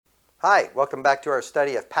Hi, welcome back to our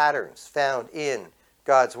study of patterns found in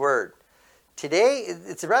God's Word. Today,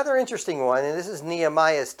 it's a rather interesting one, and this is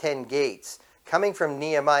Nehemiah's 10 gates, coming from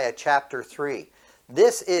Nehemiah chapter 3.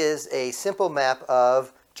 This is a simple map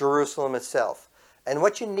of Jerusalem itself. And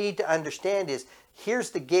what you need to understand is, here's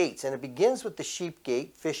the gates, and it begins with the sheep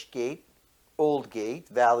gate, fish gate, old gate,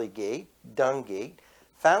 valley gate, dung gate,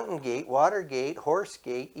 fountain gate, water gate, horse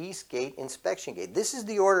gate, east gate, inspection gate. This is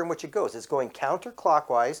the order in which it goes. It's going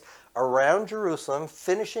counterclockwise around Jerusalem,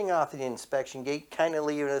 finishing off the inspection gate, kind of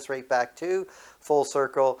leaving us right back to full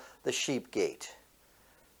circle, the sheep gate.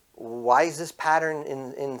 Why is this pattern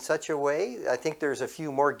in such a way? I think there's a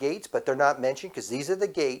few more gates, but they're not mentioned because these are the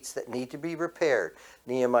gates that need to be repaired.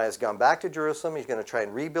 Nehemiah's gone back to Jerusalem. He's going to try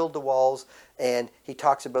and rebuild the walls, and he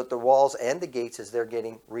talks about the walls and the gates as they're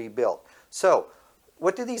getting rebuilt. So,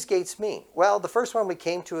 what do these gates mean? Well, the first one we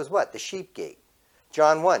came to is what? The sheep gate.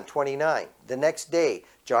 John 1:29. The next day,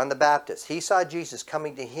 John the Baptist, he saw Jesus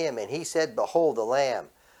coming to him, and he said, "Behold, the Lamb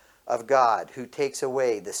of God who takes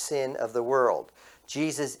away the sin of the world."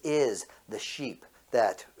 Jesus is the sheep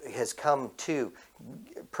that has come to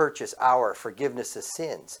purchase our forgiveness of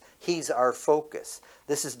sins. He's our focus.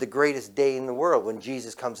 This is the greatest day in the world when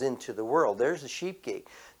Jesus comes into the world. There's the sheep gate.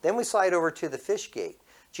 Then we slide over to the fish gate.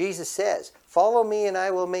 Jesus says, "Follow me and I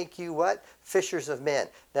will make you" what? Fishers of men.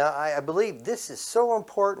 Now, I believe this is so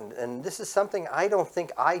important, and this is something I don't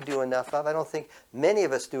think I do enough of. I don't think many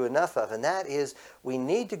of us do enough of, and that is we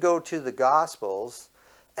need to go to the Gospels,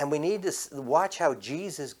 and we need to watch how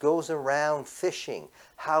Jesus goes around fishing,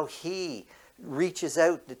 how he reaches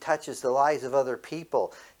out and touches the lives of other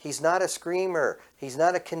people. He's not a screamer. He's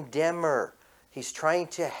not a condemner. He's trying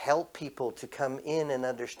to help people to come in and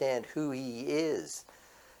understand who he is.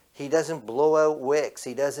 He doesn't blow out wicks.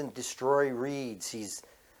 He doesn't destroy reeds. He's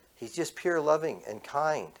just pure loving and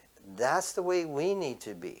kind. That's the way we need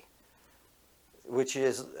to be, which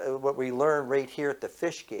is what we learn right here at the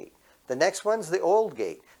fish gate. The next one's the old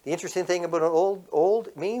gate. The interesting thing about an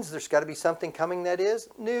old means there's got to be something coming that is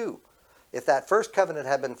new. If that first covenant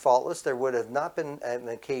had been faultless, there would have not been an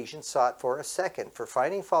occasion sought for a second. For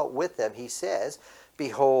finding fault with them, he says,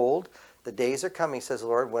 "Behold, the days are coming, says the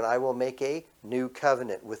Lord, when I will make a new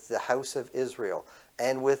covenant with the house of Israel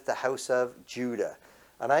and with the house of Judah."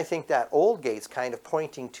 And I think that old gate's kind of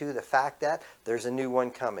pointing to the fact that there's a new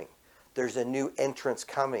one coming. There's a new entrance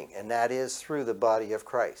coming, and that is through the body of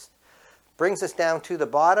Christ. Brings us down to the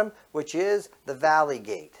bottom, which is the valley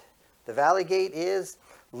gate. The valley gate is,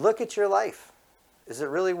 look at your life. Is it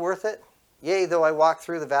really worth it? "Yea, though I walk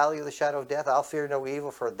through the valley of the shadow of death, I'll fear no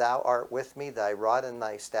evil, for thou art with me, thy rod and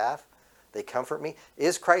thy staff, they comfort me."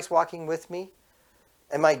 Is Christ walking with me?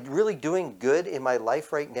 Am I really doing good in my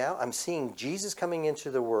life right now? I'm seeing Jesus coming into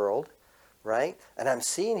the world, right? And I'm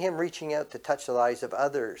seeing him reaching out to touch the lives of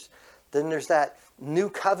others. Then there's that new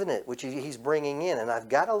covenant which he's bringing in, and I've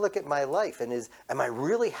got to look at my life and am I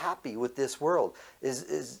really happy with this world?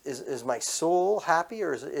 Is my soul happy,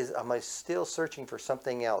 or am I still searching for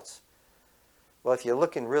something else? Well, if you're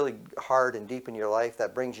looking really hard and deep in your life,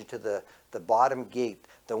 that brings you to the bottom gate,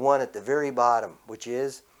 the one at the very bottom, which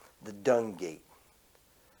is the dung gate.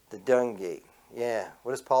 The dung gate. Yeah.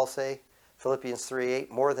 What does Paul say? Philippians 3:8,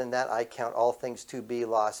 "More than that, I count all things to be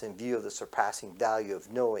lost in view of the surpassing value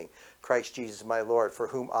of knowing Christ Jesus my Lord, for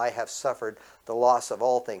whom I have suffered the loss of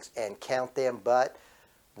all things, and count them but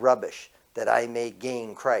rubbish, that I may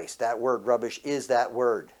gain Christ." That word rubbish is that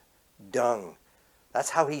word, dung. That's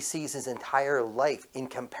how he sees his entire life in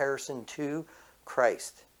comparison to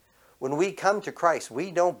Christ. When we come to Christ, we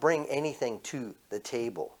don't bring anything to the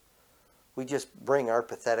table. We just bring our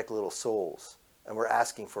pathetic little souls, and we're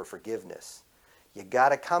asking for forgiveness. You got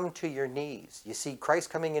to come to your knees. You see Christ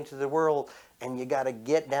coming into the world, and you got to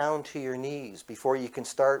get down to your knees before you can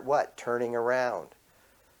start what? Turning around.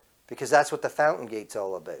 Because that's what the fountain gate's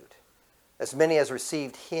all about. As many as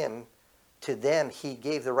received him, to them he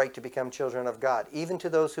gave the right to become children of God, even to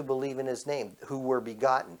those who believe in his name, who were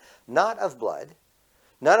begotten, not of blood,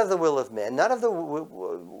 not of the will of men, not of the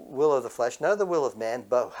will of the flesh, not of the will of man,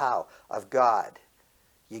 but how? Of God.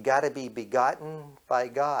 You got to be begotten by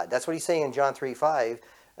God. That's what he's saying in John 3:5.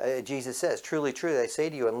 Jesus says, "Truly, truly, I say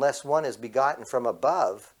to you, unless one is begotten from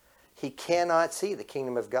above, he cannot see the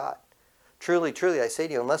kingdom of God. Truly, truly, I say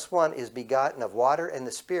to you, unless one is begotten of water and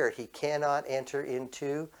the Spirit, he cannot enter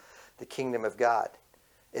into the kingdom of God."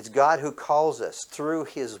 It's God who calls us through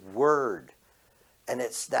his word. And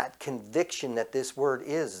it's that conviction that this word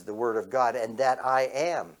is the word of God, and that I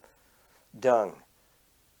am dung,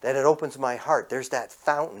 that it opens my heart. There's that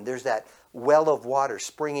fountain. There's that well of water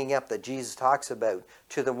springing up that Jesus talks about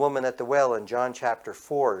to the woman at the well in John chapter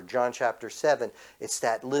 4, John chapter 7. It's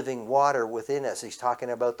that living water within us. He's talking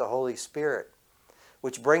about the Holy Spirit,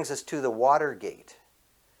 which brings us to the water gate.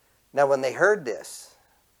 Now, when they heard this,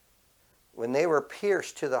 when they were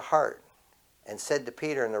pierced to the heart and said to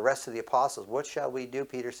Peter and the rest of the apostles, "What shall we do?"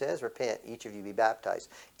 Peter says, "Repent, each of you be baptized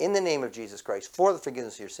in the name of Jesus Christ for the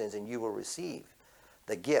forgiveness of your sins, and you will receive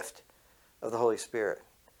the gift of the Holy Spirit."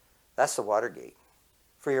 That's the water gate.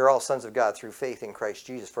 For you're all sons of God through faith in Christ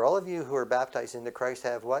Jesus. For all of you who are baptized into Christ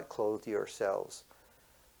have what? Clothed yourselves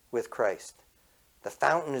with Christ. The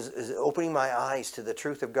fountain is opening my eyes to the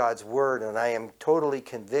truth of God's word, and I am totally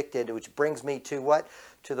convicted, which brings me to what?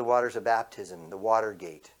 To the waters of baptism, the water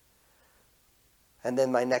gate. And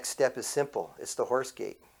then my next step is simple. It's the horse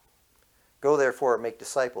gate. Go therefore and make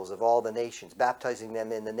disciples of all the nations, baptizing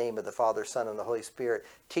them in the name of the Father, Son, and the Holy Spirit,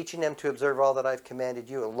 teaching them to observe all that I've commanded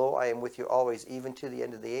you. And lo, I am with you always, even to the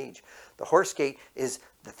end of the age. The horse gate is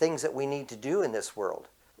the things that we need to do in this world.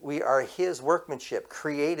 We are his workmanship,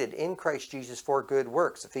 created in Christ Jesus for good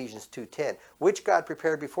works, Ephesians 2:10, which God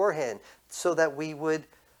prepared beforehand so that we would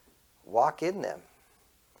walk in them.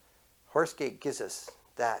 Horse gate gives us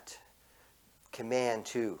that command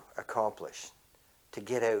to accomplish, to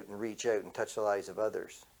get out and reach out and touch the lives of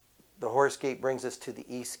others. The horse gate brings us to the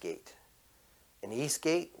east gate. In the east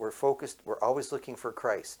gate, we're always looking for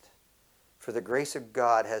Christ. For the grace of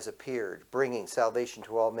God has appeared, bringing salvation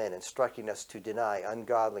to all men, instructing us to deny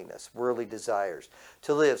ungodliness, worldly desires,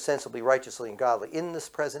 to live sensibly, righteously, and godly in this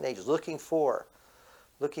present age, looking for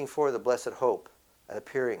the blessed hope and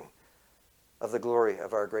appearing of the glory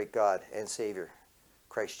of our great God and Savior,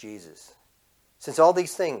 Christ Jesus. Since all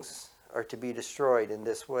these things are to be destroyed in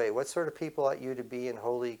this way, what sort of people ought you to be in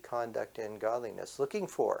holy conduct and godliness, looking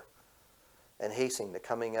for and hastening the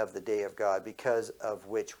coming of the day of God, because of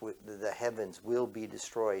which the heavens will be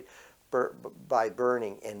destroyed by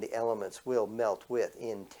burning, and the elements will melt with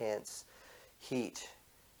intense heat.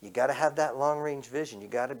 You got to have that long-range vision. You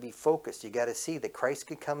got to be focused. You got to see that Christ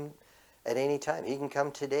could come at any time. He can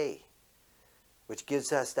come today, which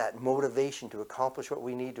gives us that motivation to accomplish what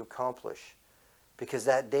we need to accomplish. Because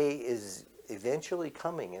that day is eventually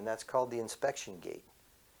coming, and that's called the inspection gate.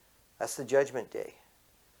 That's the judgment day.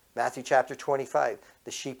 Matthew chapter 25,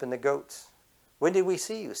 the sheep and the goats. When did we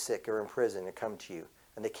see you sick or in prison and come to you?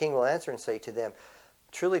 And the king will answer and say to them,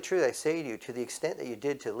 "Truly, truly, I say to you, to the extent that you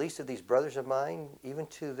did to the least of these brothers of mine, even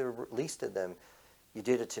to the least of them, you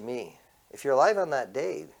did it to me." If you're alive on that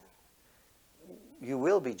day, you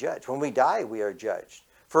will be judged. When we die, we are judged.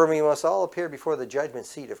 For we must all appear before the judgment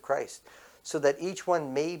seat of Christ, so that each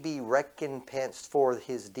one may be recompensed for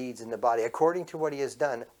his deeds in the body, according to what he has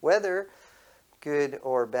done, whether good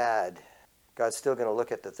or bad. God's still going to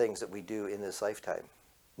look at the things that we do in this lifetime.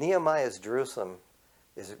 Nehemiah's Jerusalem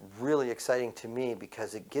is really exciting to me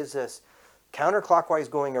because it gives us, counterclockwise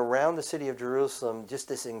going around the city of Jerusalem, just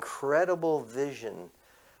this incredible vision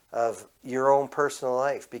of your own personal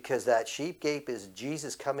life, because that sheep gate is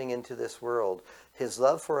Jesus coming into this world, his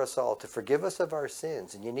love for us all, to forgive us of our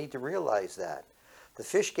sins, and you need to realize that. The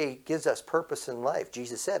fish gate gives us purpose in life.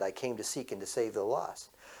 Jesus said, "I came to seek and to save the lost."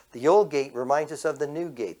 The old gate reminds us of the new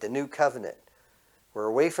gate, the new covenant. We're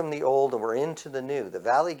away from the old and we're into the new. The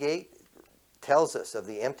valley gate tells us of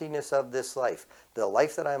the emptiness of this life, the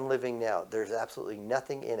life that I'm living now. There's absolutely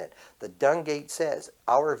nothing in it. The dung gate says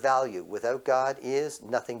our value without God is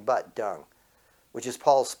nothing but dung, which is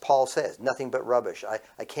Paul says, nothing but rubbish.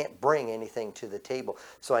 I can't bring anything to the table.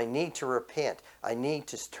 So I need to repent. I need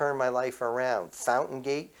to turn my life around. Fountain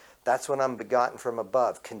gate, that's when I'm begotten from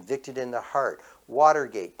above, convicted in the heart. Water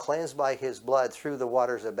gate, cleansed by his blood through the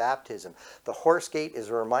waters of baptism. The horse gate is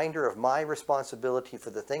a reminder of my responsibility for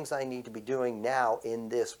the things I need to be doing now in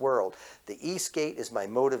this world. The east gate is my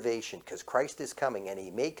motivation, because Christ is coming, and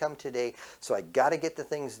he may come today, so I got to get the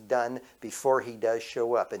things done before he does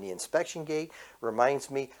show up. And the inspection gate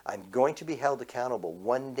reminds me I'm going to be held accountable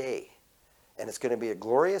one day, and it's going to be a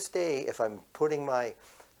glorious day if I'm putting my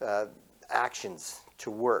actions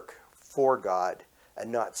to work for God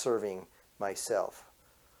and not serving myself.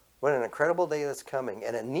 What an incredible day that's coming,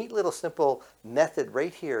 and a neat little simple method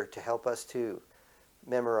right here to help us to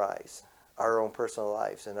memorize our own personal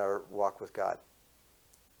lives and our walk with God.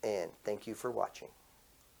 And thank you for watching.